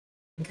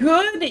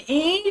Good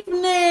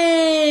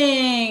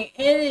evening.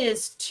 It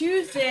is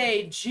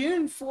Tuesday,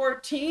 June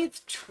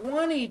 14th,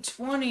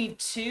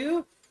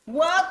 2022.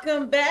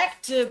 Welcome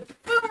back to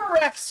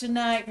BoomerRex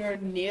Tonight, your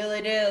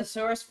nearly daily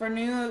source for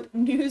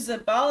news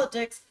and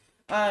politics.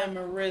 I'm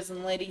a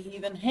risen lady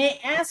heathen. Hey,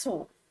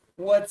 asshole.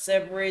 What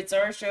separates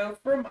our show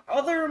from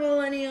other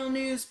millennial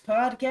news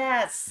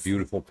podcasts?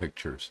 Beautiful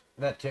pictures.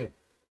 That too.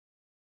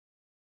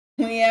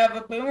 We have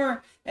a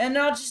boomer, and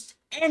not just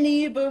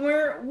any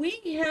boomer. We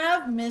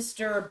have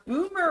Mr.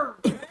 Boomer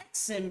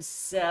Rex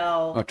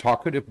himself. A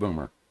talkative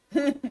boomer.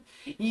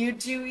 You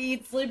two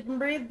eat, sleep, and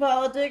breathe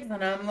politics,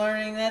 and I'm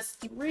learning that's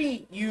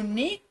three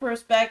unique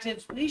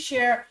perspectives we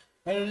share,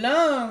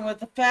 along with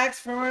the facts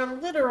from our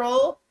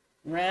literal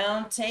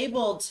round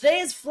table. Today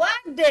is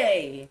Flag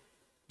Day.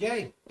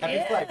 Yay.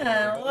 Happy Flag Day, Yeah, a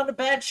everybody. lot of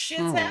bad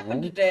shit's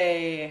happened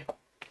today.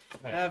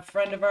 A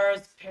friend of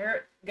ours,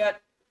 parrot,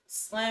 got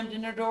slammed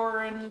in a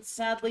door and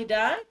sadly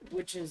died,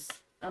 which is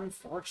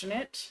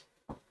unfortunate.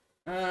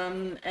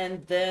 And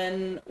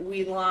then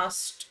we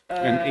lost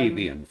An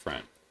avian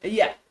friend.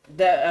 Yeah,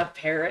 the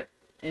parrot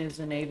is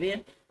an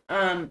avian.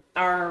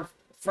 Our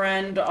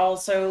friend,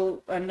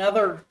 also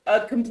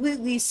a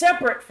completely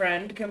separate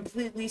friend,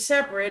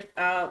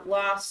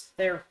 lost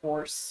their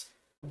horse,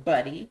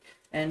 Buddy,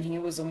 and he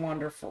was a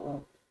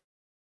wonderful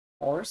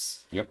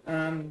horse. Yep.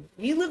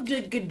 He lived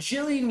a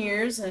gajillion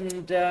years,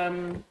 and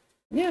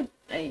yeah,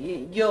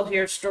 you'll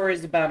hear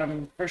stories about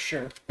him for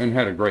sure. And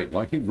had a great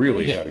life. He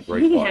really had a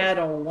great He life. had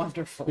a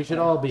wonderful We should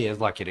life. all be as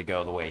lucky to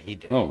go the way he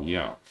did. Oh,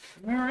 yeah.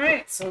 All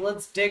right, so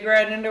let's dig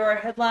right into our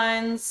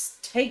headlines.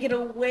 Take it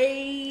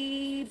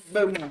away,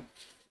 Boomer.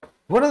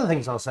 One of the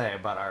things I'll say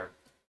about our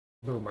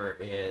boomer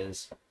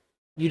is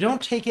you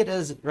don't take it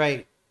as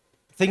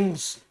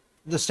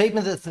the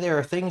statement that there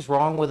are things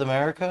wrong with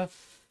America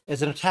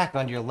is an attack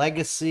on your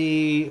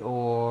legacy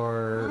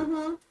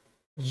or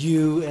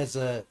you as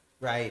a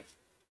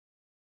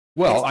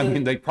Well, It's I the-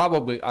 mean,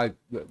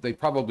 they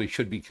probably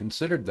should be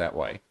considered that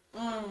way.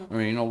 I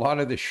mean, a lot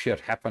of this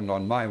shit happened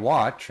on my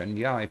watch, and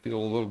yeah, I feel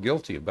a little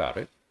guilty about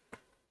it.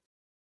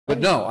 But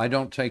no, I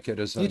don't take it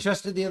as you a...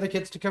 trusted the other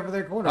kids to cover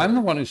their corner. I'm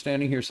the one who's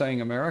standing here saying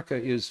America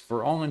is,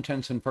 for all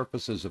intents and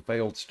purposes, a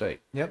failed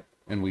state. Yep.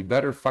 And we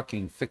better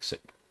fucking fix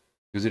it.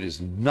 Because it is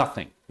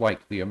nothing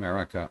like the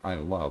America I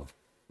love.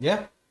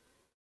 Yeah.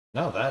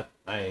 No,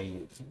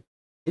 it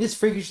is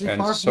freakishly And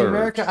far from surged. the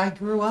America I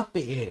grew up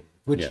in,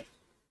 which Yeah.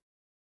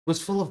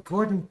 was full of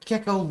Gordon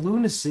Gekko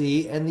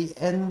lunacy and the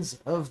ends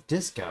of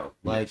disco.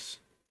 Like, Yes.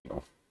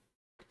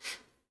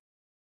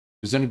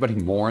 Does anybody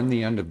mourn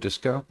the end of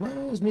disco? well,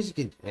 there's music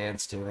you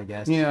dance to, I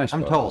guess. Yeah, I I'm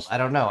told. suppose. I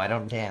don't know. I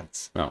don't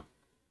dance. Oh.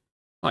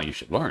 Oh, you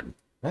should learn.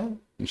 Well,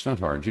 It's not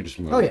hard. You just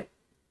move. oh yeah.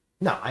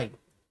 No, I've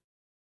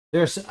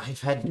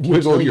had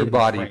Wiggle your gajillion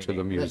body training. to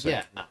the music.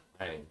 Yeah, no,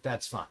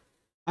 that's fine.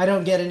 I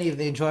don't get any of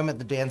the enjoyment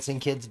the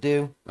dancing kids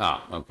do.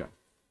 Ah, okay.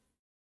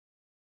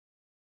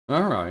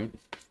 All right.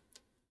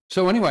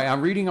 So anyway,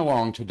 I'm reading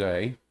along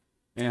today,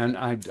 and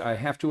I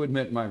have to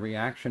admit my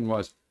reaction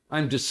was,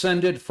 I'm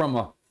descended from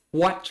a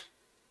what?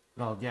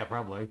 Well, yeah,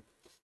 probably.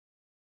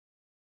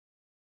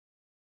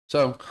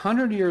 So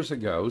 100 years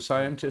ago,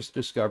 scientists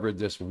discovered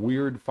this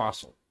weird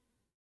fossil.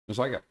 It was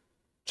like a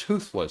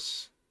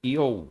toothless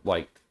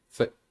eel-like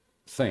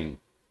thing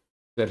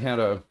that had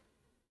a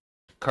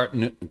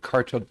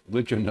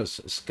cartilaginous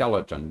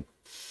skeleton.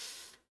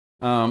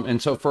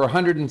 And so for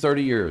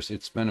 130 years,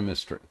 it's been a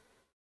mystery.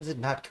 Is it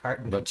not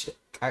cartilaginous?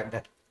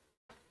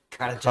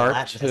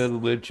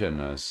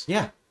 Cartilaginous.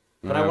 Yeah,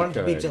 but I wanted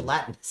to be Okay.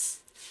 gelatinous.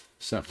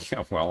 So,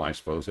 yeah, well, I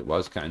suppose it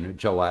was kind of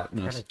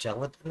gelatinous. Kind of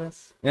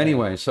gelatinous?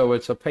 Anyway, so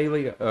it's a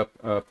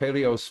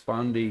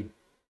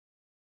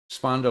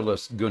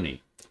paleospondylus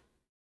gunny.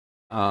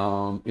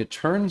 It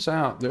turns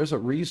out there's a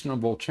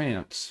reasonable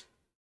chance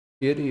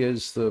it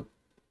is the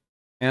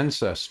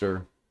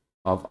ancestor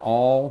of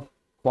all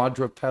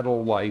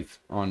quadrupedal life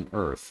on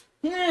Earth.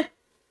 Yeah.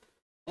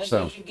 That's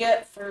So- what you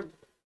get for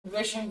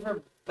wishing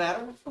for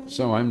better.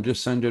 So I'm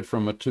descended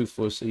from a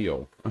toothless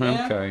eel.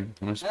 Yeah. Okay,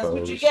 I That's suppose.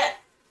 what you get.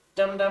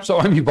 Dum dum. So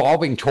I'm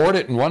evolving toward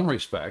it in one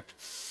respect.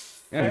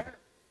 And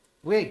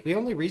Wait, we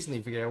only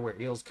recently figured out where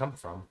eels come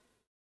from.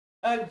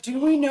 Do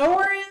we know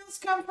where eels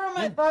come from?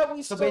 I thought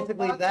we So still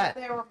basically thought that.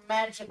 they were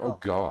magical. oh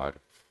God.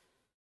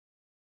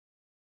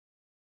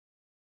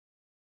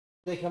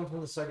 They come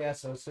from the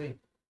Sargasso Sea.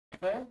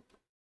 Okay.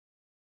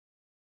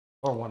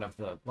 Or one of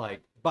the,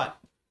 but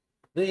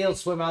the eels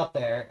swim out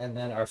there and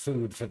then are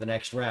food for the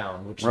next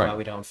round, which is Right. why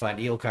we don't find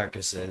eel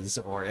carcasses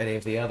or any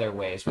of the other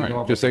ways. we Right,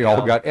 normally because they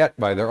all go. got ate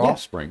by their Yeah.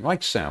 offspring,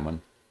 like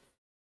salmon.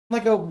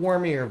 Like a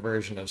warmier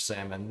version of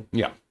salmon.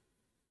 Yeah.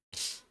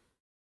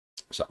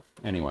 So,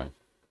 anyway.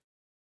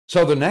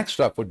 So the next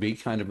up would be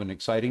kind of an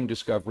exciting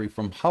discovery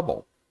from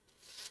Hubble,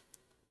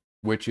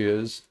 which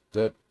is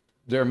that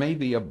there may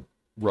be a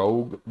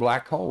rogue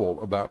black hole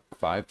about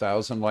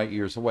 5,000 light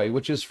years away,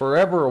 which is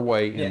forever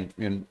away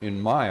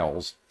in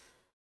miles,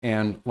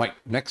 and like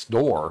next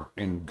door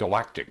in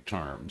galactic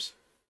terms.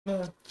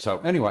 So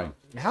anyway,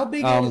 How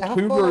big? Two how far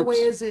groups. away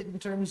is it in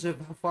terms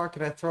of how far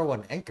can I throw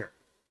an anchor?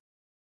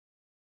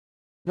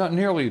 Not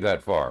nearly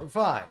that far.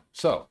 Fine.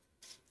 So,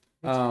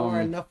 It's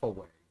far enough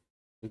away.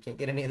 We can't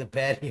get any of the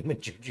bad human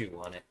juju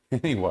on it.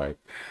 anyway,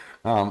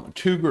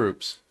 two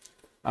groups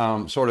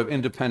sort of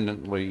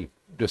independently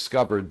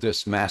discovered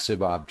this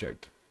massive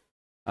object.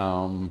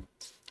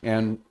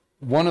 And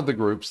one of the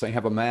groups, they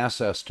have a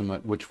mass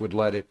estimate which would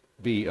let it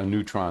be a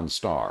neutron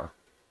star,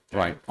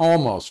 right?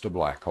 Almost a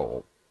black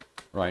hole,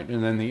 right?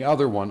 And then the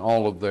other one,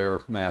 all of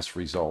their mass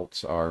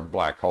results are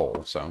black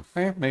hole. So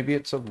maybe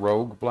it's a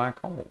rogue black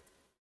hole.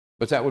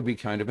 But that would be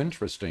kind of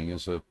interesting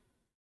as a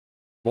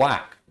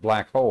black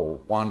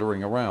hole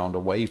wandering around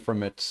away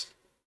from its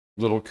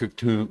little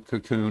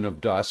cocoon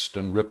of dust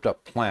and ripped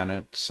up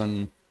planets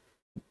and,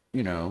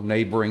 you know,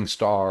 neighboring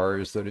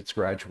stars that it's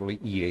gradually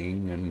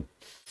eating, and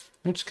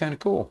it's kind of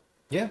cool.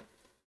 Yeah.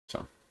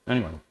 So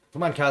anyway.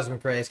 Come on,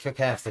 cosmic rays, cook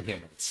half the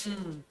humans.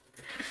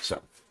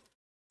 So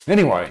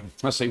anyway,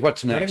 let's see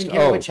what's Don't next. even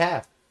care which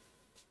half.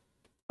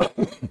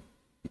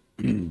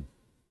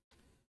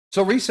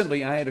 So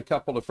recently I had a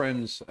couple of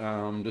friends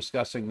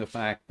discussing the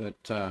fact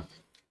that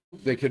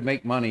they could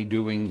make money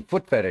doing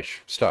foot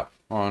fetish stuff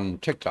on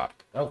TikTok.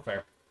 Oh,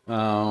 fair.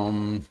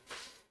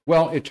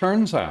 Well, it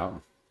turns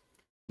out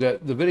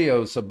that the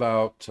videos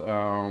about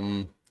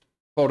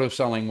photo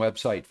selling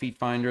website Feet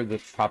Finder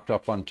that popped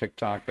up on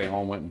TikTok, they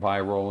all went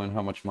viral, and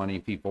how much money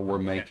people were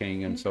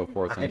making and so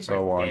forth and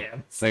so on.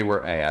 Ads. They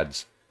were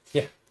ads.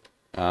 Yeah.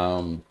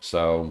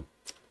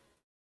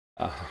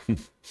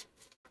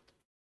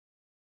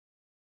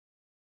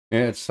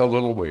 It's a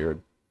little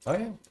weird. Oh,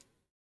 yeah.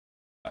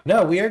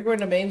 No, we are going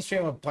to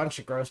mainstream a bunch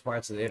of gross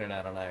parts of the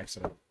internet on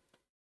accident.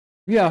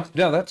 Yeah,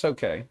 no, that's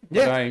okay.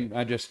 Yeah. But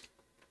I just,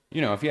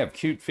 you know, if you have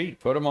cute feet,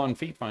 put them on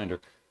Feet Finder.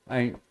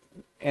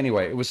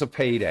 Anyway, it was a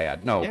paid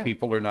ad. No, Yeah.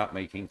 people are not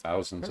making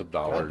thousands of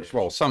dollars. Garbage.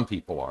 Well, some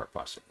people are,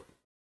 possibly.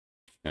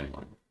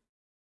 Anyway.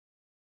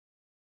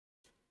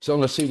 So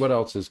let's see what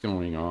else is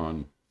going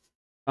on.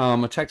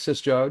 A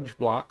Texas judge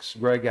blocks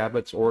Greg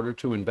Abbott's order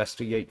to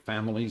investigate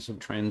families of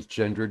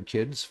transgendered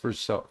kids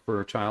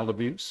for child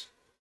abuse.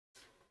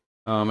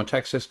 A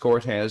Texas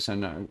court has,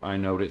 and I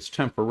note it's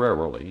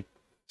temporarily,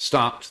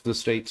 stopped the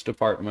state's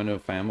Department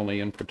of Family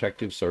and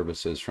Protective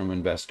Services from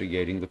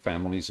investigating the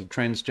families of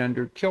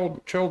transgendered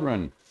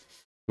children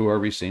who are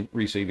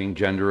receiving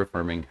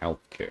gender-affirming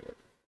health care.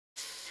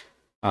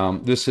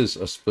 This is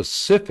a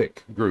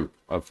specific group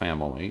of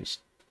families,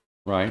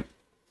 right?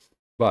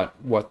 But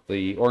what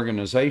the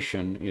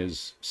organization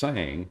is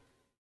saying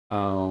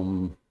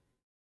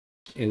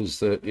is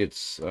that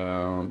it's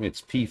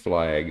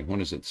PFLAG. What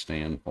does it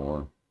stand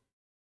for?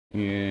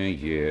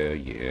 Yeah.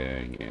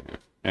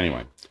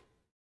 Anyway,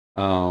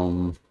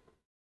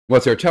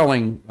 what they're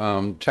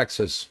telling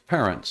Texas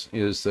parents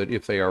is that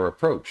if they are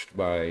approached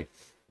by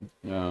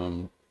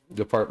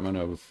Department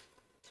of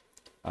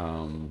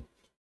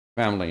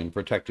Family and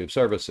Protective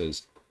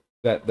Services,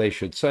 that they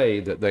should say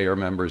that they are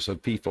members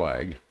of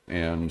PFLAG.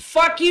 And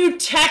fuck you,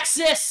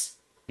 Texas!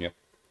 Yep.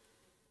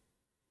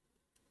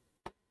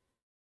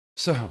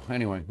 So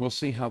anyway, we'll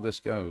see how this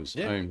goes.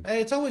 Yeah.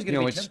 Hey, it's always going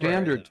to be it's temporary,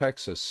 standard though.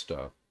 Texas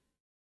stuff.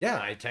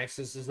 Yeah,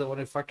 Texas is the one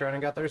who fucked around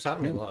and got their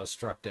sodomy laws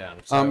struck down.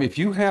 So. If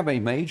you have a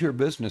major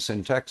business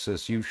in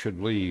Texas, you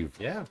should leave.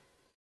 Yeah.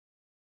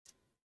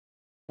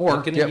 Or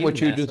Looking at get you,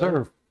 what you NASA.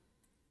 deserve.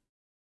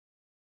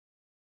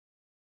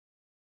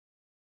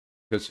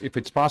 Because if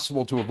it's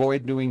possible to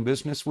avoid doing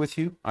business with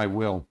you, I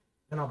will.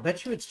 And I'll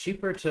bet you it's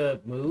cheaper to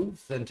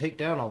move than take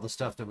down all the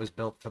stuff that was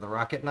built for the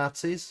rocket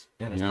Nazis.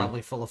 And it's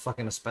probably full of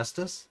fucking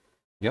asbestos.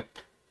 Yep.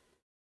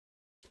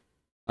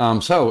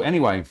 So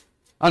anyway,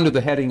 under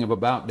the heading of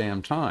About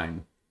Damn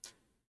Time,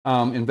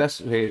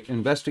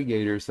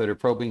 investigators that are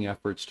probing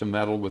efforts to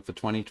meddle with the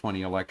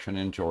 2020 election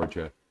in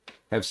Georgia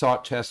have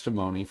sought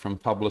testimony from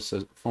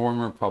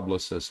former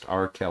publicist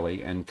R.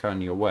 Kelly and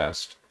Kanye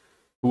West,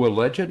 who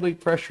allegedly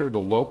pressured a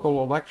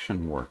local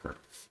election worker.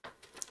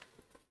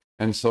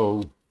 And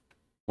so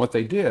what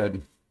they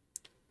did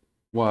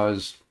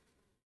was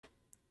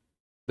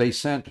they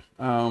sent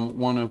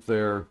one of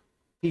their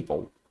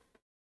people,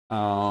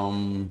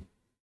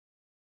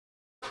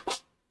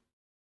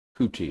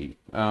 Cootie,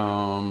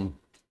 Trevian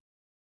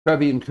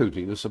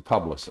Cootie, this is a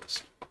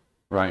publicist,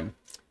 right?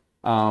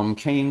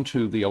 Came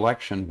to the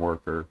election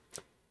worker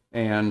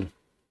and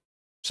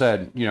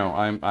said, you know,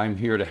 I'm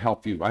here to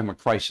help you. I'm a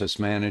crisis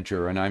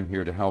manager and I'm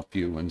here to help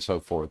you, and so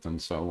forth and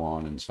so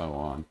on and so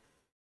on.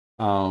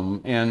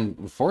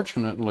 And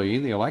fortunately,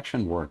 the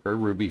election worker,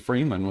 Ruby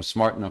Freeman, was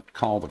smart enough to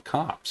call the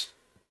cops.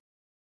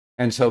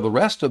 And so the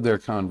rest of their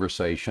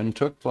conversation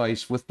took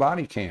place with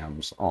body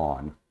cams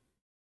on.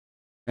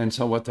 And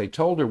so what they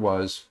told her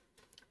was,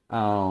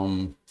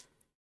 according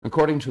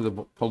to the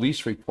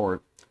police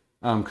report,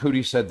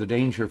 Cootie said the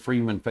danger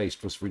Freeman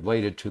faced was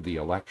related to the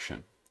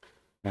election.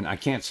 And I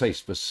can't say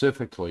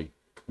specifically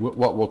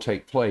what will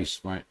take place,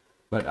 right?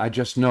 But I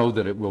just know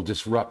that it will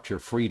disrupt your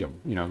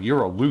freedom. You know,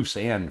 you're a loose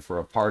end for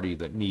a party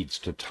that needs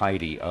to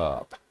tidy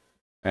up,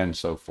 and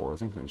so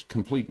forth. It's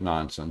complete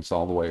nonsense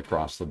all the way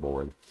across the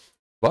board.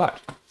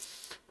 But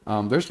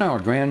there's now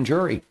a grand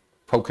jury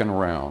poking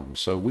around.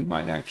 So we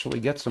might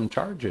actually get some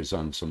charges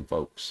on some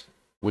folks.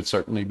 Would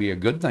certainly be a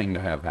good thing to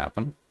have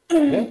happen.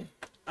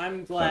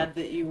 I'm glad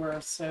that you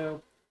were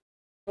so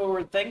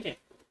forward thinking.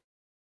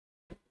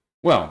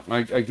 Well,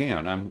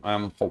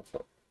 I'm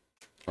hopeful,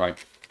 right?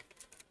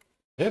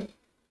 Yep.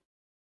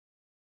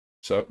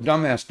 So,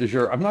 dumbass du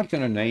jour, I'm not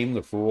going to name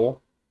the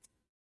fool.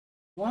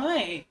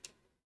 Why?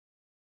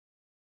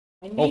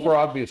 For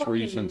obvious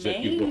reasons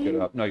that you look it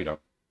up. No, you don't.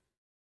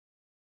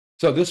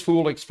 So this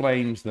fool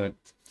explains that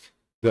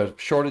the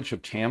shortage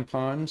of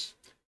tampons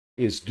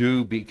is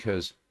due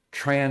because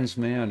trans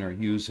men are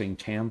using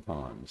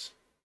tampons,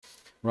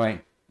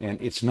 right?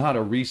 And it's not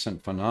a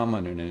recent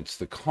phenomenon. It's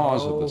the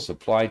cause of the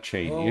supply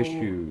chain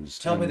issues.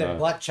 Tell me they're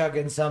butt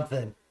chugging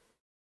something.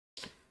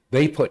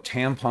 They put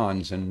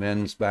tampons in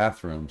men's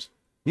bathrooms.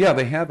 Yeah,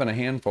 they have in a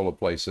handful of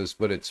places,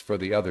 but it's for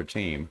the other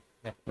team,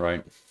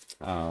 right?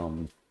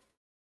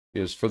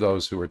 Is for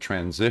those who are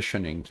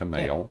transitioning to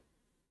male.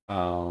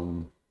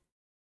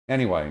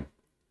 Anyway,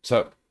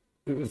 so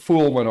the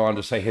fool went on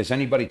to say, has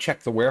anybody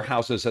checked the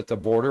warehouses at the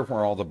border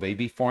where all the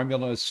baby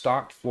formula is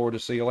stocked floor to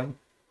ceiling?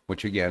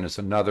 Which again is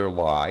another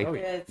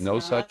lie. No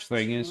such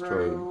thing is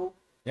true.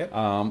 Yep.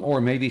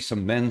 Or maybe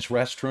some men's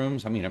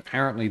restrooms. I mean,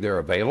 apparently they're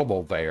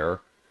available there.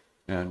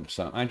 And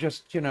so I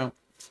just,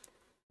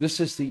 this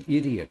is the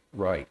idiot,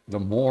 right? The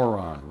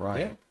moron, right?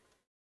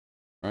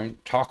 Yeah.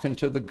 Right? Talking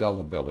to the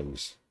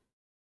gullibillies.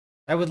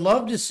 I would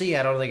love to see,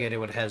 I don't think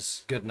anyone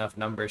has good enough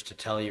numbers to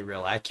tell you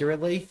real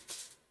accurately.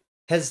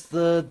 Have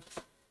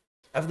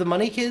the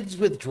money kids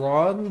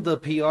withdrawn the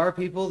PR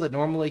people that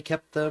normally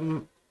kept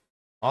them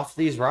off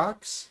these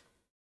rocks?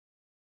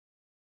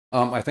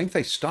 I think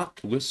they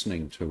stopped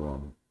listening to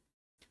them.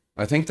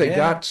 I think they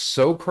got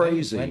so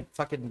crazy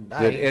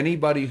that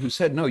anybody who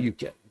said, no, you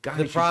get, guys,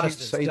 the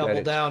Protestants say double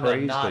that, down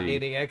on not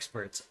needing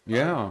experts.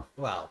 Yeah.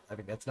 Well, I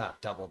mean, that's not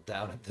doubled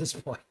down at this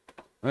point.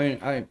 I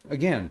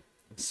mean,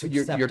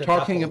 you're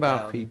talking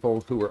about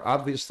people who are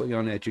obviously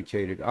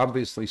uneducated,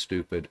 obviously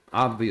stupid,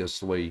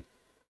 obviously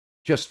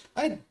just...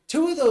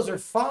 Two of those are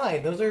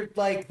fine. Those are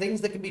like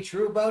things that can be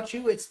true about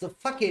you. It's the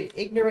fucking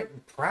ignorant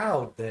and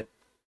proud that...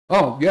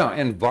 Oh, yeah,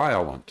 and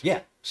violent. Yeah.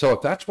 So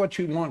if that's what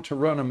you want to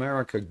run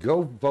America,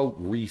 go vote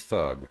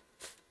Re-Thug,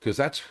 because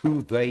that's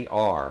who they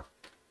are.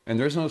 And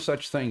there's no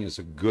such thing as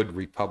a good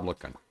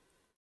Republican.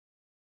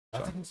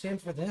 Nothing can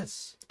stand for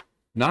this.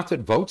 Not that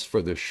votes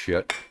for this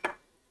shit.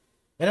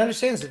 And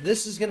understands that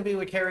this is going to be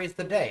what carries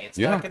the day. It's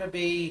not going to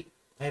be...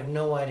 I have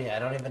no idea.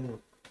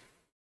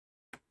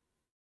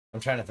 I'm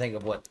trying to think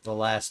of what the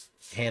last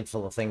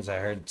handful of things I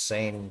heard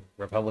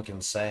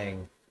Republicans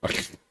saying.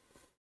 It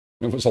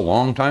was a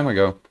long time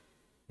ago.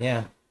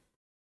 Yeah.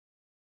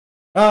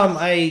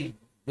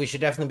 We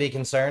should definitely be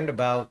concerned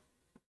about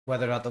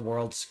whether or not the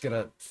world's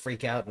gonna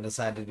freak out and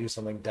decide to do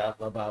something dumb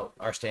about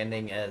our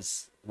standing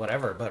as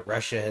whatever. But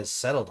Russia has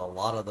settled a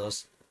lot of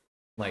those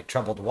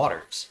troubled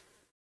waters.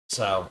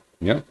 So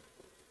yeah.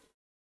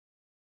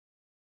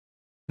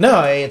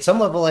 No, at some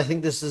level, I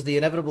think this is the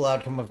inevitable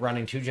outcome of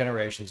running two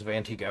generations of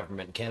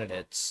anti-government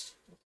candidates.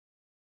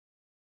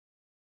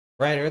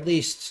 Right, or at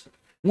least...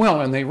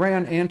 Well, and they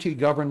ran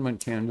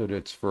anti-government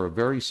candidates for a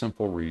very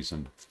simple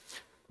reason.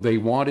 They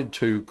wanted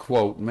to,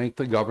 quote, make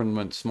the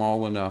government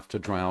small enough to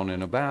drown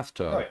in a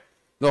bathtub. Right.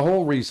 The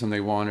whole reason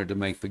they wanted to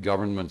make the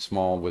government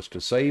small was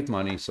to save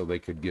money so they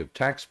could give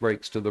tax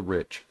breaks to the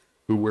rich,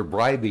 who were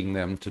bribing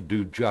them to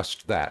do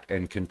just that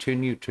and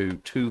continue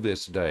to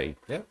this day.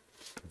 Yep.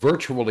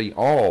 Virtually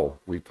all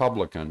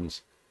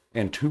Republicans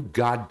and too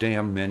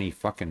goddamn many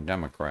fucking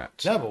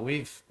Democrats. No, but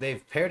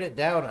they've pared it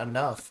down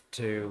enough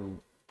to...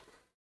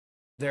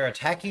 They're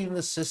attacking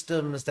the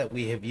systems that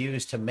we have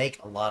used to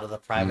make a lot of the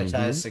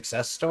privatized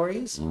success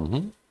stories.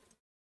 Mm-hmm.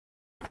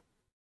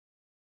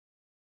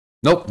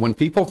 Nope. When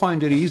people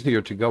find it easier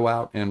to go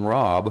out and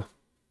rob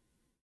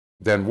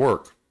than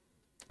work,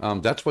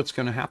 that's what's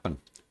going to happen.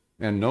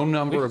 And no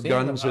number of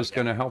guns is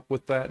going to help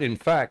with that. In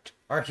fact,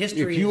 our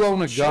history if you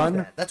own a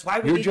gun, that's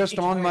why you're just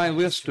on my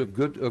list of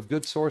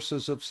good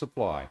sources of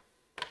supply.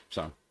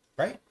 So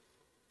right.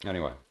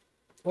 Anyway,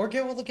 or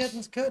get what the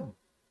kittens could.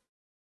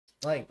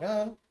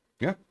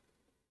 Yeah.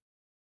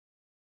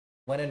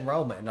 When in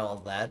Rome and all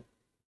that.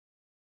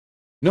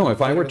 No, if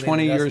I were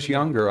 20 years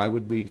younger, I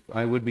would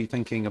be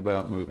thinking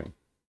about moving.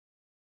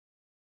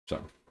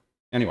 So,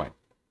 anyway.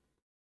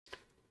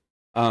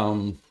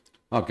 Oh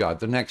God,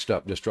 the next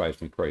up just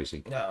drives me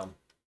crazy. No.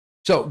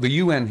 So the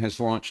UN has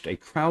launched a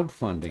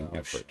crowdfunding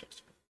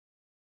effort.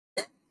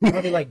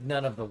 Probably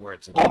none of the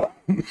words.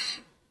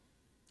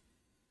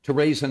 To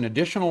raise an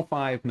additional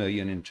 $5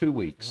 million in 2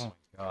 weeks. Oh.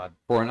 God.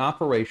 For an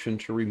operation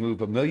to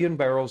remove 1 million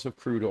barrels of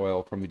crude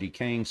oil from a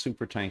decaying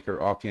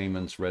supertanker off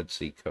Yemen's Red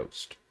Sea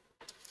coast.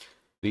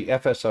 The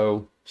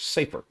FSO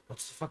Safer.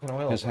 What's the fucking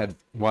oil has worth? had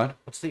what?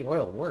 What's the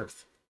oil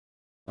worth?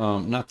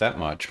 Not that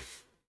much.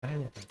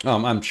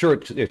 I'm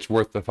sure it's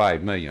worth the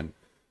 $5 million.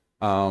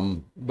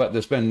 But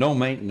there's been no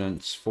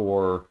maintenance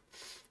for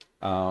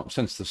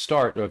since the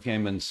start of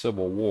Yemen's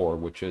civil war,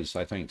 which is,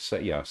 I think,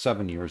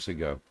 7 years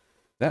ago.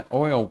 That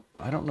oil,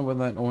 I don't know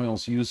whether that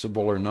oil's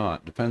usable or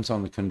not. Depends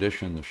on the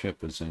condition the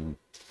ship is in.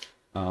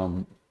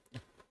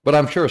 But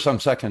I'm sure some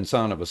second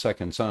son of a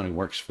second son who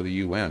works for the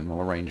UN will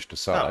arrange to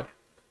sell it.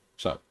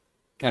 So,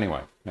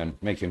 anyway, and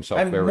make himself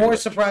I'm very more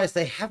rich. surprised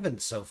they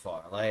haven't so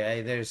far.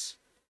 There's.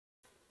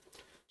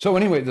 So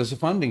anyway, there's a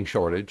funding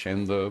shortage,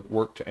 and the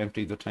work to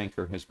empty the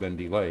tanker has been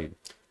delayed.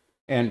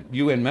 And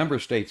UN member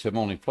states have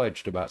only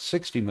pledged about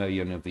 60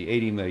 million of the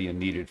 80 million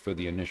needed for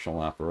the initial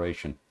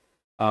operation.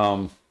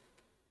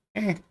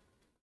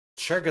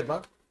 Sure, good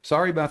luck.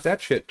 Sorry about that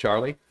shit,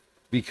 Charlie,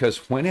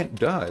 because when it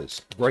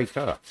does break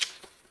up,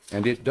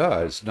 and it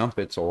does dump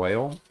its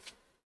oil,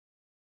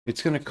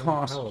 it's going to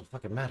cost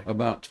fucking matter.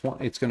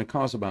 it's going to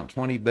cause about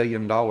 $20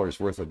 billion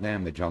worth of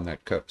damage on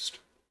that coast.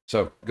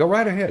 So go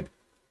right ahead.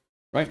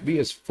 Right? Be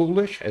as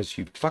foolish as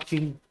you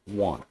fucking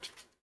want.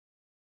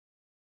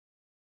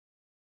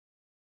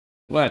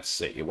 Let's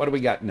see. What do we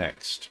got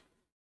next?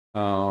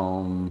 Hey,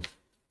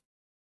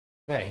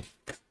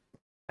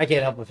 I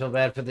can't help but feel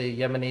bad for the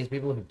Yemenis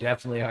people who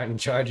definitely aren't in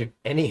charge of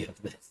any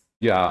of this.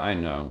 Yeah, I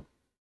know.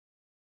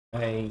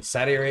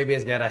 Saudi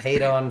Arabia's got a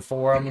hate on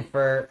for them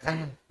for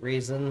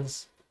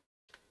reasons.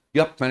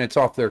 Yep, and it's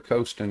off their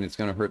coast and it's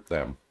going to hurt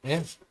them.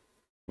 Yeah.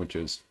 Which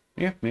is,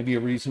 maybe a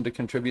reason to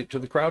contribute to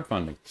the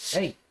crowdfunding.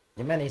 Hey,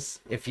 Yemenis,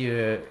 if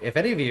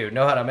any of you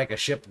know how to make a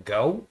ship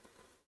go,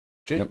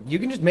 you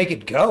can just make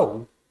it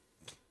go.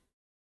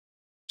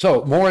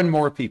 So more and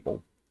more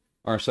people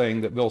are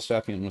saying that Bill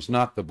Stepien was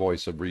not the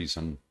voice of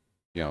reason,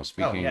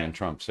 speaking in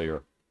Trump's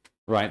ear.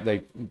 Right?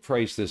 They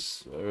phrase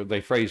this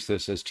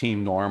as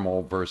team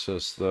normal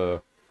versus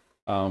the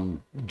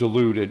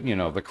diluted,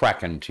 the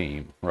Kraken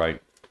team,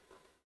 right?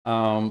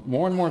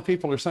 More and more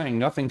people are saying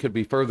nothing could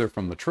be further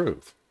from the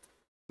truth.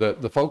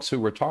 The folks who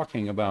were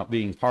talking about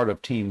being part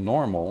of team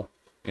normal,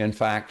 in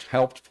fact,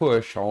 helped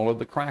push all of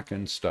the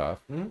Kraken stuff.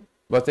 Mm-hmm.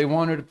 But they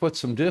wanted to put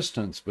some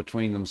distance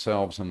between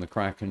themselves and the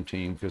Kraken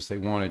team because they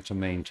wanted to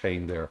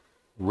maintain their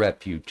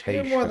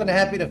reputation. They're more than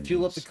happy to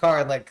fuel up the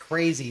car and like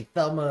crazy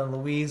Thelma and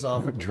Louise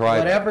off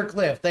whatever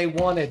cliff they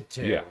wanted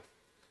to. Yeah.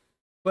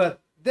 But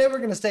they were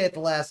going to stay at the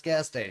last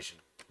gas station.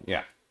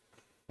 Yeah.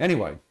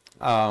 Anyway,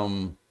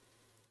 we'll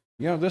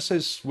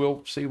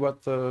see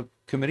what the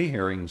committee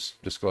hearings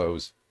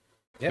disclose.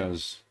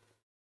 Because,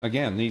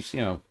 again, these,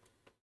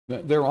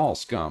 they're all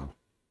scum.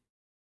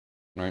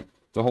 Right?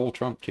 The whole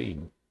Trump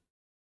team.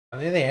 On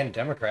the other hand,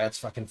 Democrats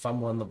fucking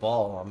fumbling the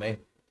ball on me.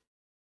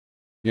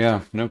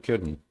 Yeah, no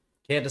kidding.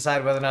 Can't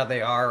decide whether or not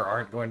they are or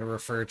aren't going to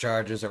refer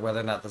charges or whether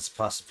or not that's a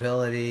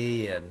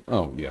possibility. And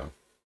oh, yeah.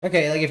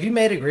 Okay, if you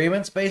made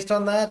agreements based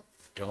on that,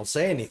 don't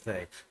say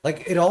anything.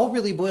 It all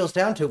really boils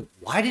down to,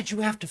 why did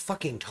you have to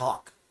fucking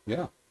talk?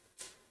 Yeah.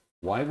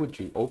 Why would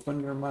you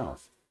open your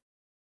mouth?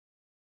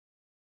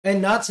 And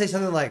not say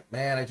something like,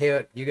 man, I tell you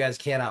what, you guys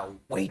cannot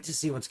wait to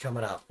see what's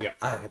coming up. Yeah.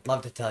 I'd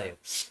love to tell you.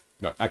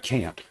 No, I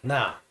can't.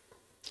 No.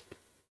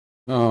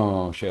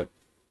 Oh, shit.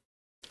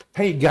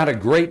 Hey, got a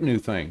great new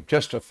thing.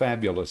 Just a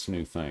fabulous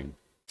new thing.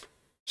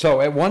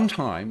 So at one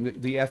time,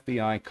 the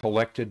FBI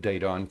collected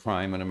data on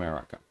crime in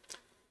America.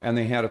 And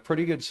they had a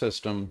pretty good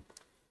system.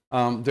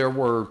 There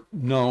were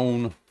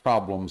known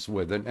problems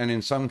with it. And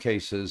in some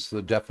cases,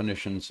 the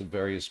definitions of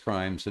various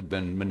crimes had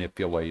been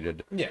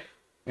manipulated. Yeah.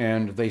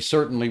 And they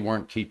certainly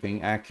weren't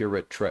keeping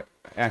accurate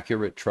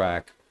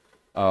track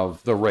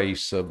of the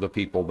race of the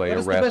people they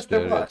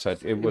arrested.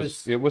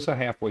 It was a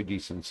halfway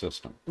decent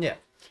system. Yeah.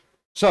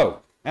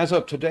 So, as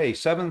of today,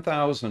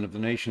 7,000 of the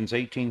nation's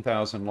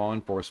 18,000 law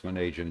enforcement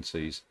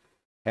agencies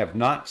have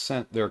not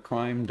sent their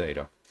crime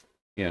data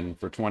in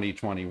for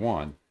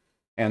 2021.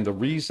 And the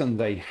reason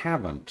they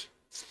haven't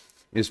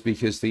is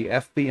because the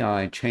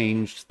FBI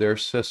changed their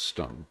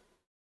system.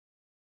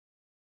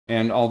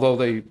 And although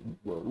they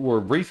were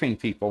briefing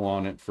people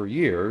on it for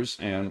years,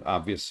 and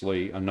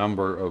obviously a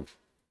number of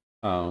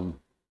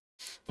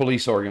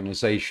police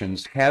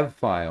organizations have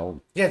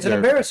filed. Yeah, it's an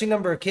embarrassing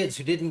number of kids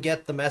who didn't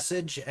get the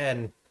message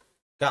and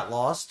got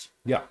lost.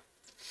 Yeah.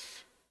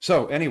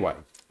 So anyway,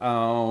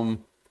 that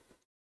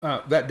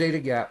data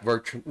gap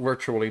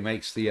virtually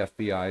makes the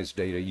FBI's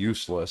data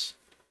useless.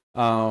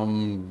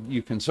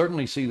 You can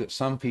certainly see that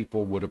some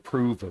people would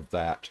approve of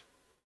that,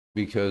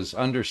 because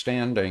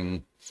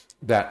understanding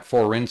that,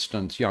 for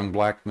instance, young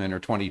black men are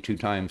 22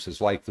 times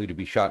as likely to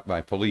be shot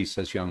by police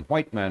as young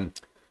white men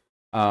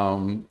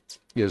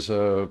is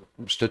a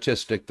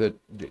statistic that,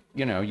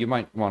 you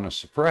might want to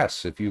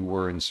suppress if you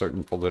were in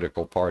certain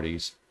political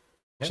parties.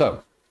 Yeah.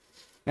 So,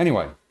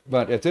 anyway,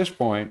 but at this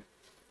point,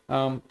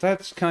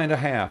 that's kind of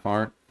half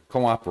aren't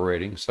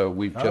cooperating, so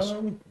we've just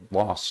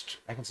lost.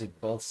 I can see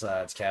both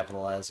sides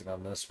capitalizing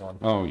on this one.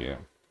 Oh, yeah.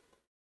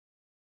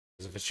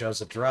 Because if it shows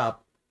a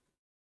drop.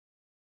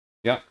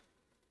 Yeah.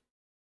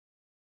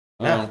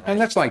 And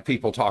that's like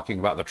people talking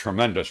about the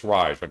tremendous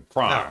rise in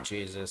crime. Oh,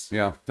 Jesus.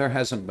 Yeah, there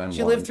hasn't been one.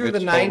 You lived through the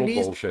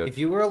 90s. Bullshit. If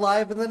you were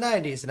alive in the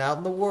 90s and out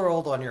in the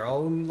world on your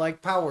own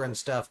power and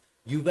stuff,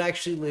 you've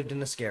actually lived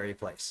in a scary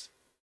place.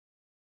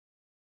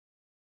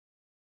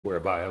 Where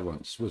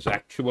violence was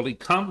actually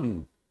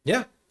common.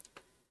 Yeah.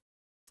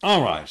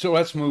 All right, so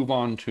let's move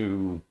on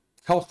to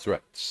health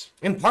threats.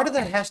 And part of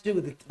that has to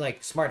do with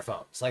like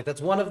smartphones. Like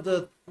that's one of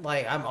the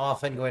I'm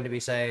often going to be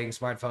saying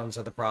smartphones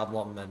are the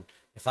problem. And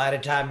if I had a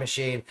time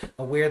machine,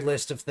 a weird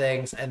list of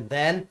things, and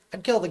then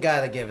I'd kill the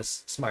guy that gave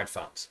us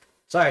smartphones.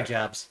 Sorry,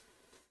 Jobs.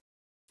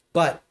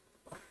 But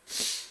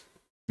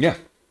Yeah.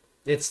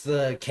 it's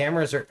the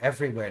cameras are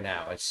everywhere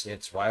now.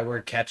 It's why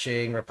we're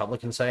catching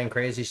Republicans saying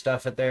crazy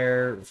stuff at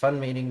their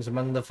fund meetings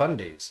among the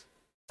fundies,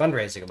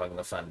 fundraising among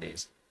the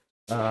fundies.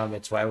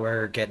 It's why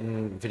we're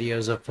getting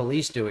videos of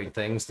police doing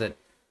things that,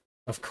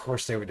 of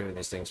course, they were doing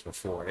these things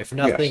before. If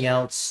nothing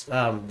else,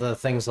 the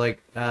things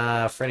like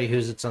Freddie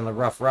Who's It's on the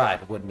Rough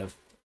Ride wouldn't have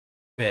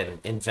been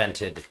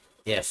invented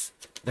if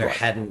there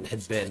hadn't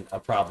had been a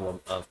problem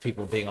of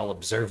people being all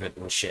observant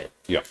and shit.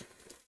 Yeah.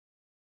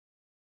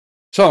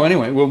 So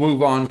anyway, we'll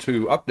move on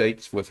to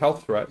updates with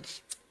health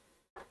threats.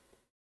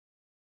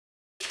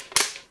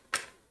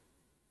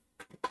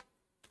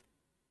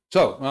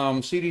 So,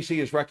 CDC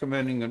is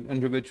recommending that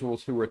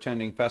individuals who are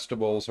attending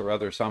festivals or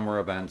other summer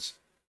events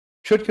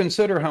should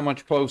consider how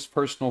much close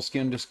personal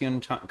skin-to-skin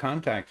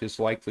contact is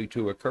likely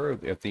to occur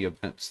at the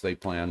events they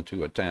plan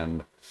to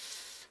attend.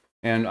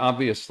 And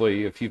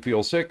obviously, if you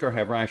feel sick or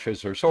have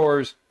rashes or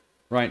sores,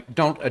 right,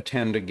 don't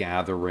attend a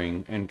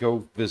gathering and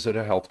go visit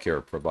a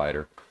healthcare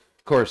provider.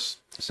 Of course,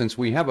 since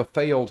we have a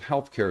failed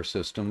healthcare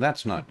system,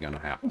 that's not going to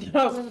happen.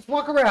 No, Just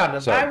walk around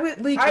and So- I was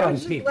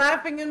just people.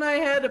 laughing in my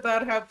head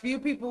about how few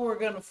people were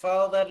going to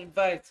follow that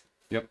advice.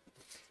 Yep.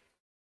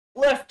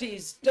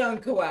 Lefties,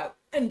 don't go out.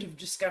 End of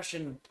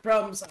discussion.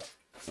 Problem solved.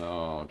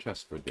 Oh,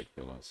 just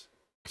ridiculous.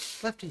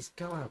 Lefties,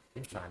 go out.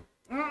 You're fine.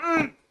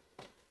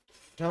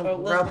 Don't Oh,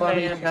 listen, rub on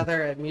man. each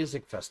other at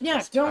music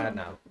festivals. Yeah, I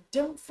know.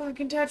 don't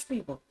fucking touch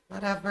people.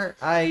 Whatever.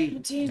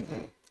 Dude.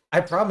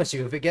 I promise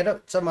you, if it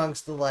gets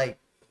amongst the like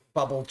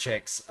bubble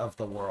chicks of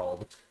the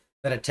world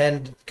that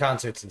attend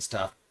concerts and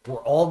stuff, we're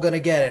all gonna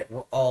get it.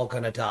 We're all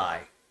gonna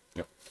die.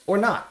 Yep. Or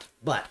not,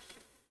 but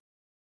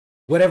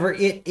whatever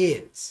it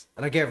is,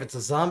 I don't care if it's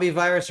a zombie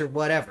virus or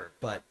whatever,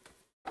 but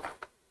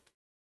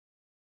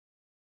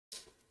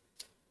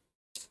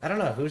I don't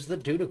know who's the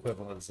dude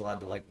equivalent that's allowed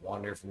to like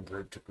wander from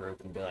group to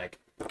group and be like,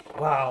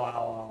 wow, wow,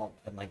 wow,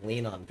 and like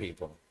lean on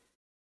people.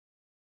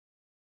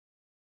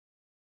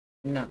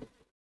 No.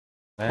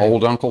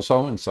 Old Uncle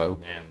so-and-so.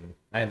 Man,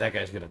 I think that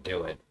guy's gonna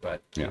do it,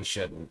 but Yeah. he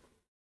shouldn't.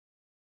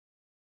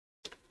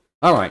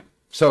 All right,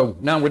 so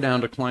now we're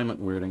down to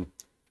climate weirding.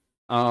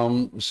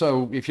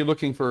 So if you're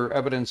looking for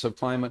evidence of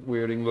climate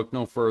weirding, look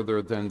no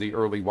further than the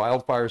early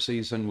wildfire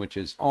season, which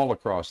is all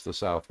across the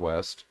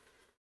Southwest.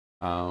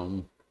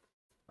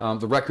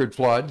 The record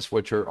floods,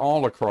 which are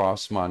all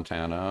across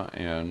Montana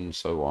and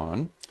so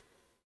on.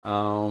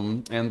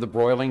 And the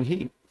broiling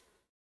heat.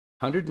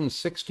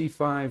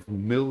 165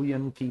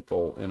 million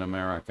people in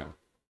America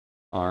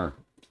are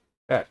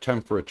at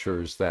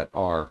temperatures that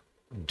are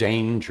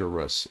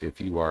dangerous if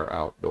you are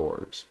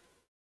outdoors.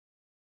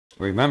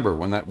 Remember,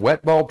 when that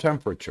wet bulb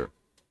temperature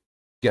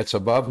gets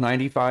above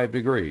 95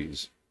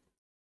 degrees,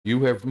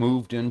 you have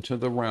moved into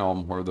the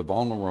realm where the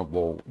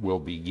vulnerable will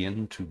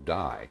begin to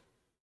die.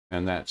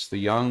 And that's the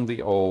young,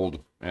 the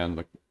old,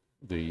 and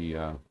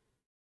the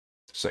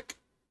sick.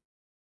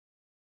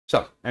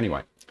 So,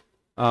 anyway,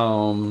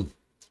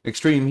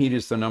 extreme heat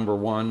is the number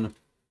one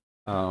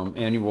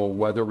annual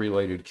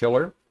weather-related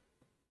killer.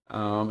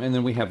 And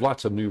then we have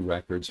lots of new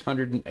records.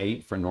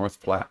 108 for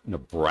North Platte,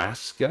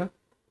 Nebraska.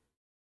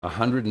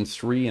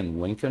 103 in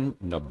Lincoln,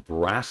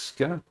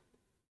 Nebraska.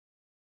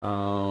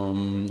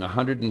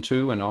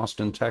 102 in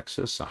Austin,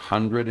 Texas.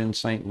 100 in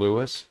St.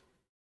 Louis.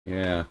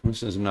 Yeah,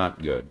 this is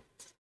not good.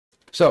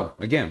 So,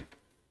 again,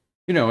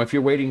 you know, if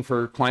you're waiting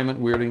for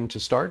climate weirding to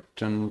start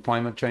and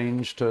climate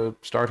change to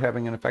start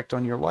having an effect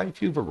on your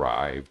life, you've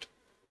arrived.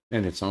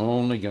 And it's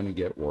only going to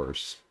get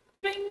worse.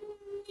 Bing!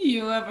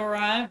 You have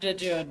arrived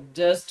at your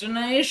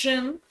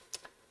destination.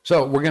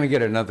 So we're going to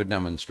get another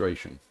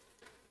demonstration.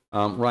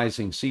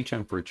 Rising sea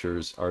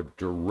temperatures are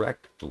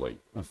directly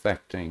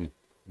affecting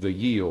the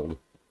yield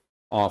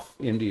off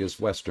India's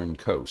western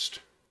coast.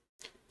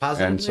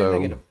 Positive And or so,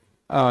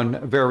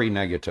 negative? very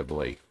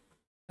negatively.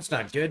 That's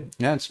not good.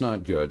 That's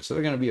not good. So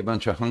they're going to be a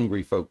bunch of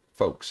hungry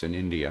folks in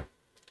India.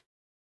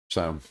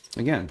 So,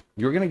 again,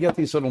 you're going to get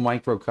these little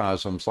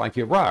microcosms like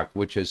Iraq,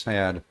 which has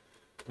had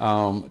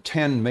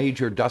 10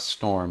 major dust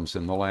storms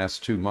in the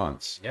last 2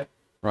 months. Yep.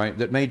 Right?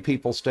 That made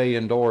people stay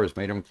indoors,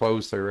 made them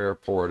close their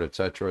airport, et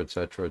cetera, et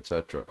cetera, et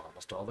cetera.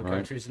 Almost all the Right.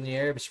 countries in the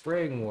Arab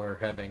Spring were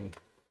having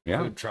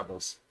Yeah. food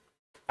troubles.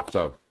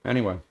 So,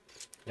 anyway,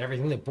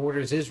 Everything that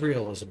borders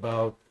Israel is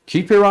about.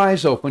 keep your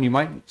eyes open. You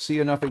might see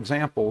enough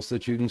examples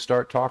that you can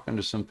start talking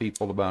to some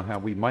people about how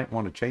we might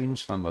want to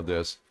change some of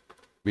this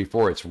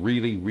before it's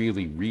really,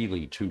 really,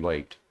 really too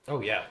late.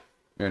 Oh, yeah.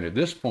 And at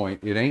this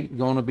point, it ain't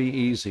going to be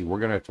easy. We're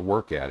going to have to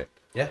work at it.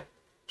 Yeah.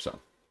 So,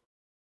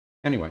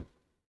 anyway.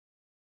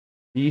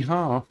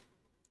 Yeehaw.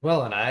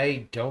 Well, and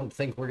I don't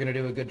think we're going to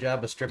do a good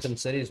job of stripping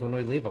cities when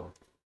we leave them.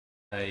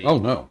 Oh,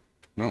 no.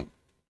 No.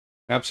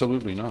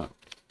 Absolutely not.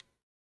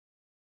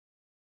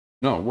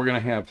 No, we're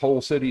going to have whole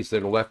cities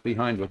that are left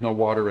behind with no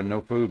water and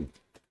no food.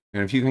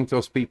 And if you think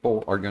those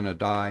people are going to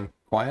die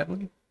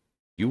quietly,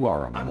 you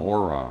are a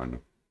moron.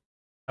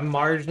 I'm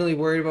marginally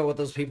worried about what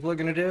those people are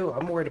going to do.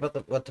 I'm worried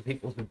about what the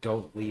people who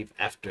don't leave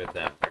after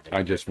them are I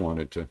going to just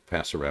wanted to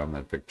pass around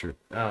that picture. do.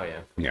 Oh,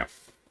 yeah. Yeah.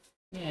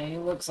 Yeah, he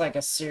looks like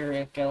a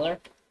serial killer.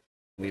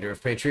 Leader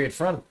of Patriot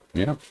Front.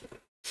 Yeah.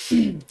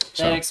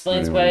 That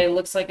explains why he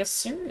looks like a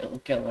serial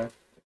killer.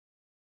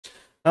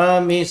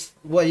 He's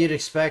what you'd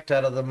expect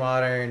out of the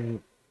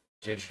modern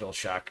digital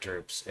shock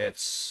troops.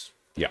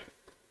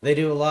 They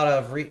do a lot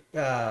of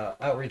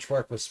outreach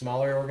work with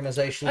smaller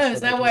organizations. Oh, so is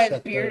they that can why his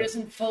set beard the-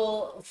 isn't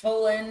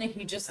full in?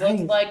 He just I-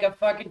 looks like a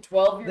fucking This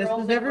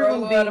 12-year-old is that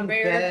everyone grew out a being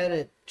beard. bad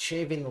at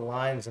shaving the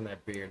lines in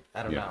that beard.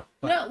 I don't Yeah. know.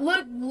 But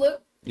No,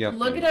 Yep.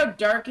 look at how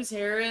dark his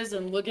hair is,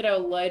 and look at how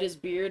light his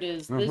beard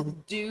is. This Mhm.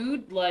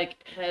 dude,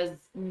 like, has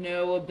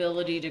no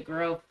ability to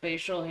grow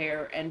facial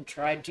hair and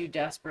tried to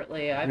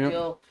desperately. I Yep.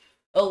 feel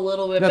a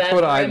little bit That's bad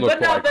what for I him, look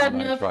but not like bad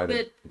when I enough try to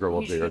that grow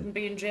a he beard. shouldn't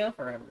be in jail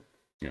forever.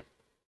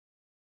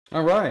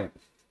 All right.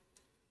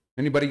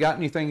 Anybody got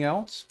anything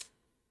else?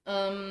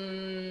 Nope.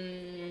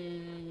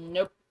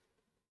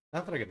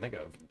 not that I can think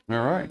of.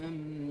 All right.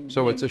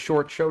 So it's a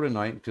short show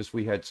tonight because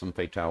we had some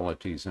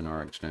fatalities in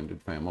our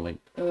extended family.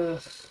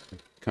 Ugh.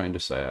 Kind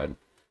of sad.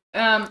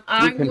 I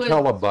We can would.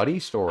 tell a buddy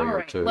story All or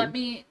right, two. let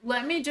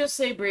me just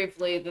say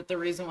briefly that the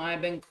reason why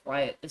I've been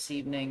quiet this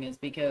evening is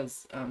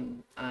because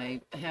I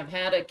have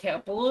had a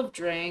couple of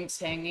drinks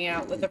hanging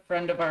out with a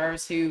friend of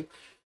ours who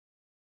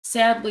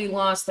sadly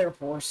lost their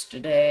horse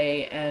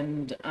today,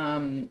 and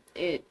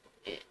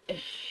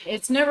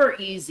it's never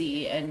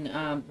easy.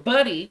 And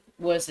Buddy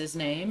was his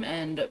name,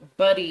 and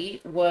Buddy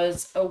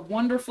was a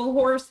wonderful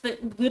horse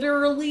that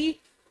literally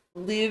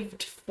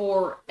lived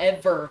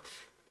forever.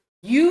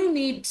 You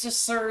need to,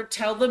 sir,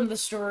 tell them the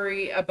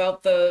story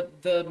about the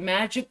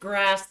magic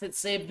grass that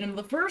saved him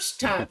the first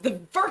time. The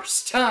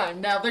first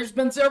time. Now, there's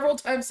been several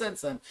times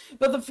since then,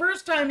 but the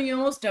first time he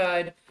almost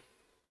died.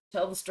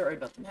 Tell the story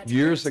about the magic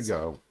Years grass.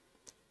 ago,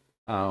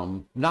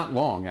 not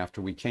long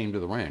after we came to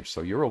the ranch,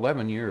 so you're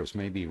 11 years,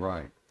 maybe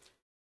right.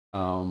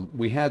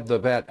 We had the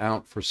vet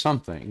out for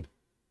something,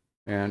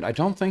 and I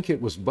don't think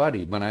it was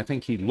Buddy, but I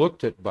think he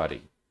looked at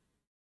Buddy,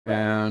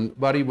 and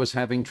Buddy was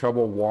having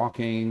trouble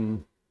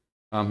walking.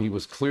 He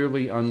was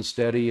clearly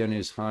unsteady in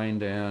his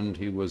hind end.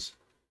 He was,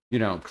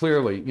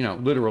 clearly,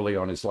 literally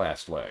on his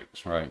last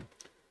legs, right?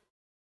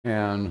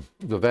 And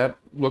the vet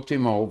looked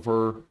him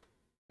over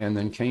and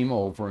then came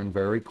over and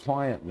very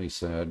quietly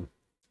said,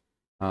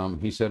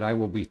 he said, "I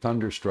will be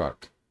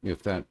thunderstruck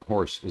if that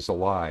horse is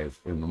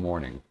alive in the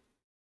morning."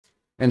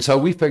 And so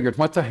we figured,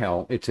 what the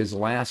hell? It's his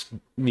last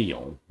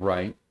meal,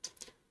 right?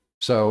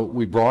 So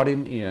we brought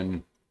him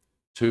in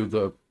to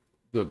the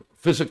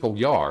physical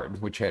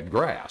yard, which had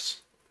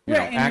grass.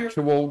 Right, and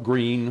actual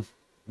green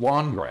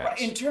lawn grass.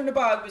 Right, and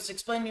Turnabout was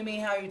explaining to me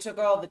how you took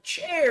all the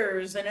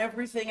chairs and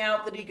everything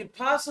out that he could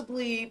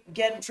possibly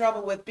get in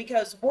trouble with,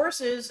 because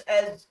horses,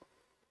 as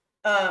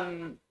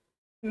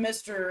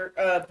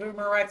Mr.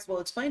 Boomer Rex will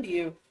explain to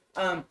you,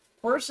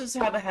 horses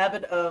have a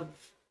habit of...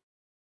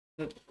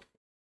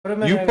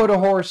 You put a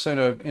horse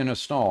in a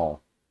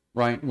stall,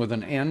 right, with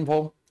an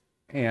anvil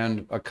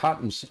and a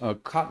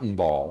cotton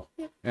ball,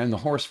 and the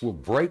horse will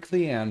break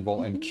the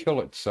anvil and kill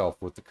itself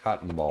with the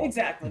cotton ball.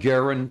 Exactly.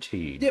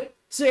 Guaranteed. Yep.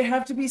 So you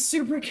have to be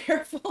super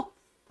careful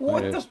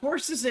what It the is.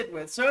 horse is in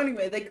with. So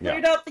anyway, they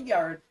cleared out the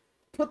yard,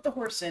 put the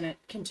horse in it,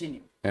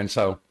 continue. And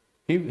so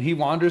he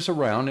wanders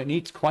around and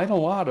eats quite a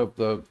lot of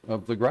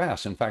the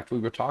grass. In fact, we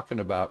were talking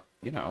about,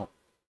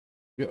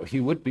 he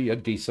would be a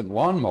decent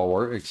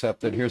lawnmower,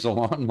 except that here's a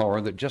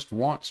lawnmower that just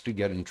wants to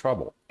get in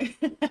trouble.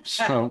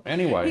 So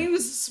anyway. He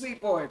was a sweet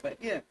boy, but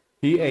yeah.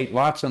 He ate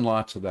lots and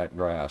lots of that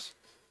grass.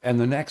 And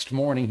the next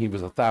morning he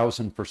was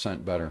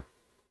 1,000% better.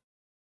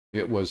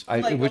 It was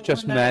Like it was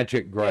just overnight.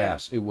 magic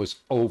grass. Yeah. It was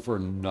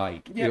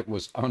overnight. Yep. It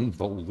was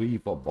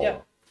unbelievable.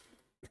 Yep.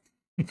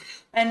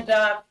 And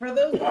for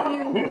those of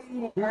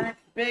you who aren't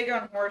big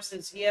on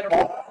horses, he had a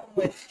problem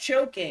with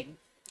choking.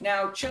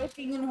 Now,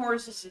 choking in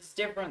horses is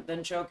different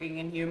than choking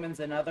in humans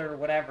and other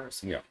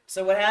whatevers. Yeah.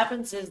 So what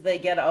happens is they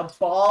get a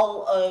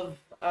ball of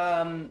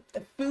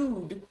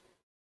food,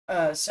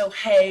 so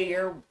hay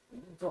or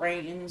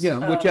grains.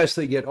 Yeah, which as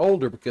they get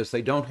older, because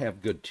they don't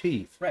have good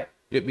teeth, Right.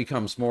 it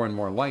becomes more and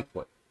more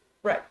likely.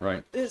 Right.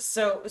 Right.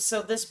 So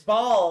this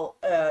ball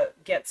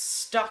gets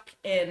stuck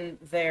in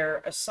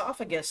their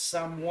esophagus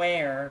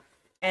somewhere,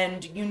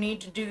 and you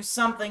need to do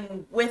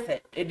something with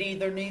it. It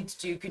either needs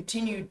to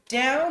continue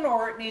down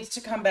or it needs to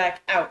come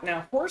back out.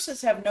 Now,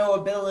 horses have no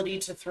ability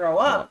to throw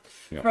up.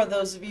 Yeah. For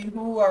those of you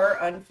who are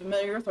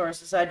unfamiliar with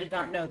horses, I did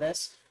not know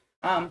this,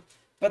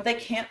 but they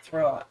can't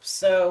throw up.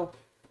 So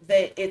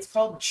it's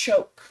called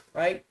choke,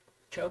 right?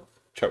 Choke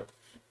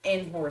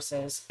in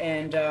horses,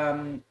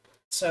 and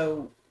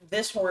so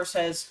this horse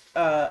has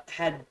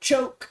had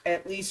choke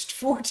at least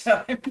 4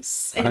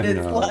 times in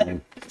his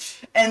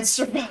life and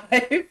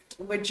survived,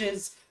 which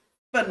is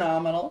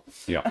phenomenal.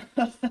 Yeah.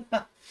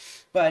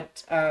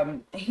 But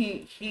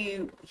he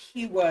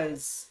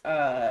was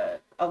a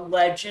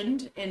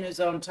legend in his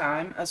own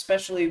time,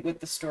 especially with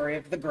the story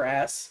of the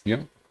grass.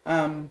 Yeah.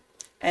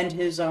 And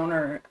his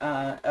owner,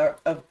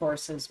 of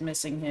course, is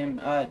missing him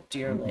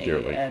dearly.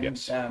 Dearly, and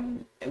yes.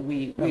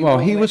 We Well,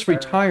 he will was miss her.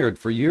 retired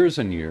for years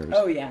and years.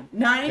 Oh yeah,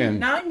 And-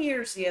 9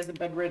 years he hasn't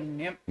been ridden.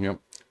 Yep. Yep.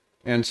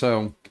 And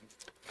so,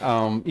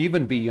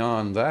 even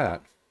beyond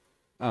that,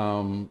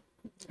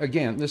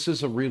 again, this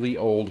is a really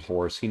old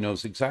horse. He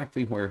knows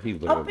exactly where he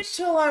Up lives.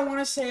 until I want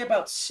to say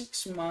about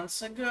 6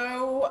 months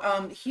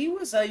ago, he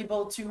was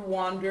able to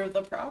wander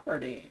the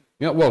property.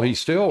 Yeah, well, he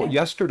still,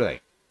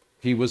 yesterday,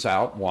 he was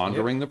out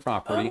wandering the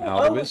property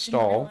out of his I didn't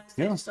stall. realize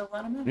they Yeah. still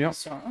let him in. Yep.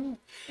 So,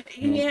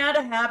 he had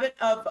a habit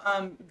of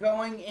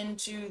going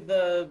into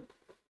the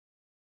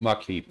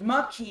Muck heap.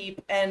 muck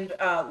heap and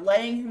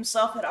laying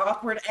himself at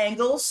awkward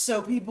angles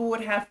so people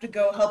would have to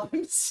go help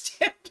him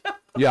stand up.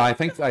 Yeah, I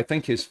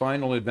think his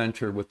final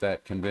adventure with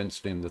that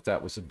convinced him that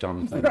that was a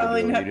dumb thing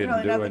Probably to do. not- He didn't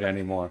probably do not it the-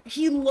 anymore.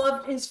 He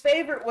loved, his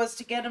favorite was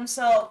to get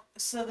himself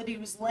so that he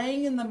was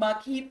laying in the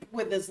muck heap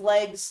with his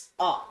legs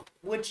up,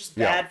 which is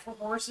Yeah. bad for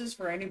horses,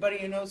 for anybody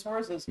who knows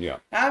horses. Yeah.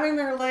 Having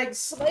their legs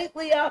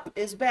slightly up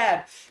is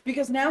bad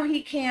because now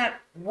he can't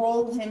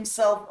roll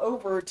himself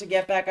over to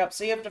get back up.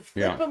 So you have to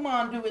flip Yeah. him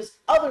onto his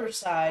other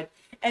side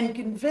and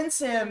convince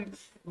him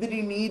that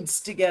he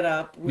needs to get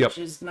up, which Yep.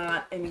 is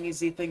not an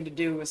easy thing to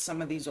do with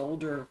some of these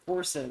older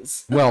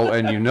horses. Well,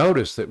 and you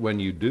notice that when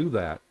you do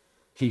that,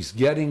 he's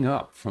getting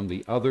up from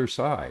the other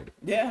side.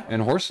 Yeah.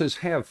 And horses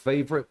have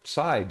favorite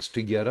sides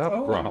to get up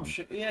Oh, from.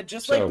 yeah,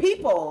 just So, like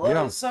people.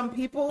 yeah. Some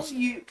people,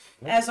 you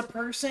as a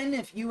person,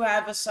 if you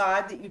have a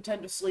side that you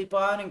tend to sleep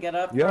on and get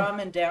up Yeah. from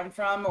and down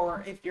from,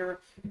 or if you're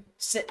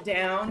sit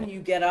down, you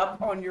get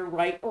up on your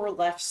right or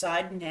left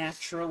side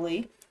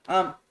naturally.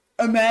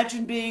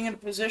 Imagine being in a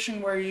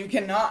position where you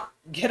cannot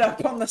get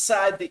up on the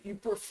side that you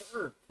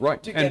prefer.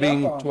 Right. to And get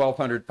being up on.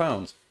 1,200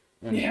 pounds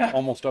and Yeah.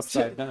 almost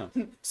upside down.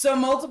 So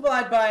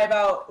multiplied by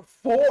about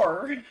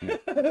 4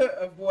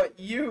 of what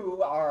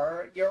you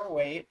are, your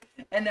weight,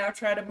 and now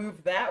try to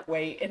move that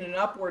weight in an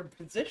upward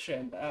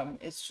position.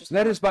 It's just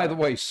That is, by the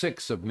way,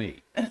 6 of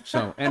me.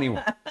 So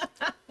anyway,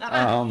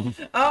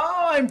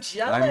 Oh, I'm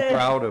jealous. I'm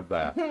proud of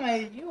that.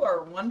 You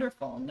are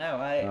wonderful. No,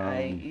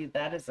 I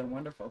that is a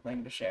wonderful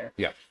thing to share.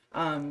 Yeah.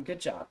 Good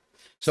job.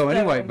 So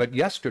anyway, but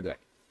yesterday,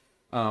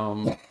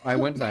 I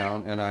went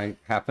down and I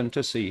happened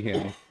to see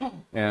him,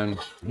 and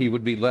he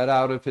would be let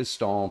out of his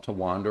stall to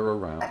wander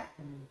around.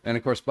 And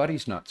of course,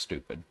 Buddy's not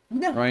stupid,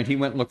 No. right? He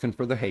went looking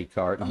for the hay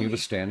cart, and he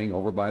was standing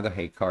over by the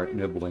hay cart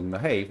nibbling the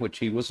hay, which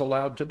he was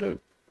allowed to do.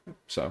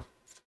 So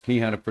he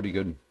had a pretty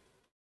good.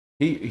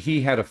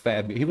 He had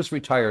a he was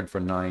retired for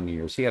 9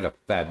 years. He had a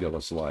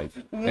fabulous life,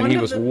 One and he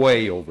of was the-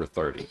 way over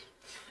 30.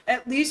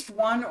 At least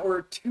 1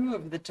 or 2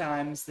 of the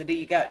times that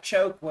he got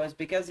choked was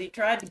because he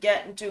tried to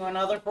get into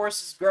another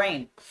horse's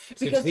grain.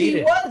 Because he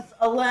Succeeded. was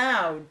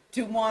allowed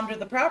to wander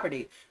the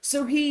property.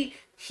 So he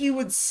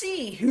would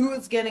see who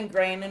was getting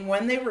grain and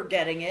when they were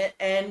getting it,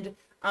 and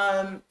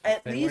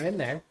at They least were in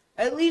there.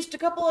 at least a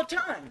couple of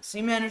times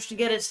he managed to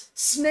get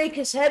snake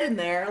his head in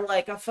there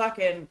like a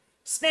fucking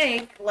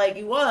snake, like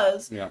he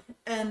was. Yeah.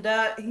 And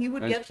he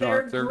would And get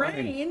their choke their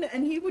grain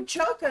and he would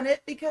choke on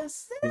it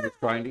because He was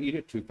trying to eat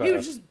it too he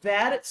was fast. just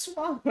bad at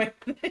swallowing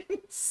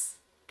things.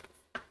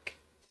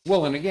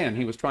 Well, and again,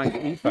 he was trying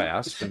to eat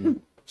fast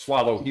and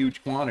swallow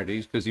huge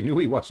quantities because he knew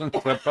he wasn't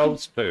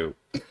supposed to.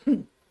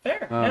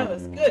 Fair. No,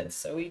 that's good.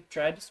 So he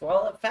tried to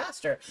swallow it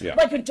faster. Yeah.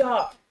 Like a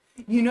dog.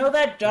 You know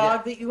that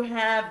dog that you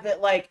have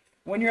that, like,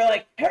 when you're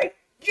like, hey,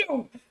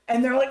 you,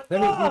 and they're like,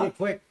 Let me "Ah," eat it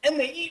quick. and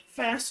they eat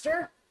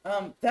faster?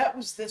 That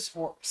was this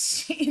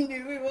horse. He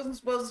knew he wasn't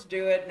supposed to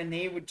do it, and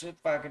he would just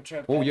fucking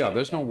choke. Oh that yeah, shit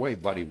there's no down. way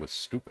Buddy was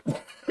stupid.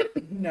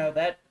 No,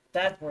 that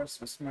horse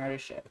was smart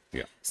as shit.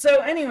 Yeah.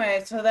 So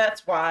anyway, so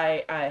that's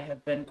why I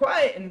have been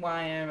quiet and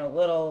why I'm a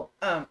little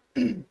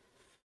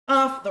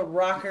off the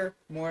rocker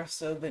more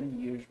so than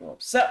usual.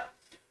 So,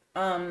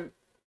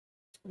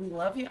 we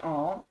love you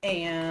all,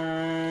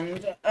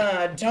 and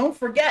don't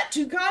forget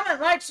to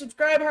comment, like,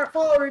 subscribe, heart,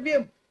 follow,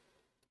 review.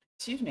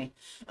 Excuse me.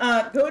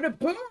 Go to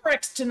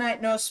BoomerRexTonight,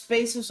 no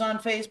spaces on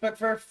Facebook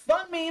for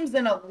fun memes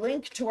and a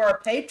link to our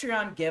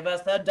Patreon. Give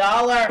us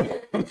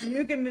 $1.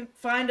 You can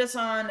find us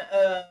on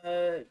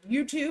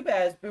YouTube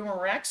as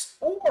BoomerRex,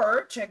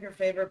 or check your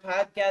favorite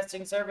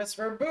podcasting service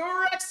for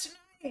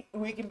BoomerRexTonight.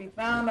 We can be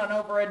found on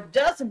over a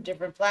dozen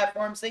different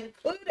platforms,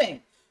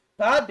 including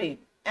Podbean,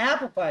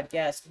 Apple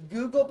Podcasts,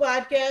 Google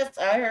Podcasts,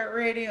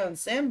 iHeartRadio, and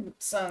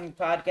Samsung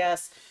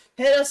Podcasts.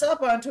 Hit us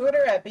up on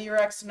Twitter at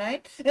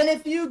BoomerRexTonight. And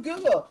if you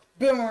Google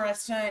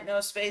BoomerRexTonight, no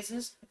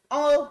spaces,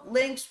 all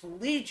links will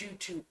lead you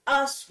to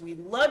us. We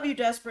love you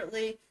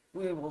desperately.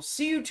 We will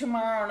see you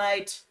tomorrow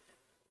night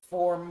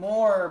for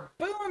more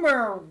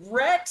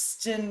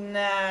BoomerRexTonight.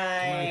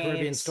 Come on,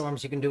 Caribbean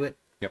Storms, you can do it.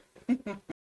 Yep.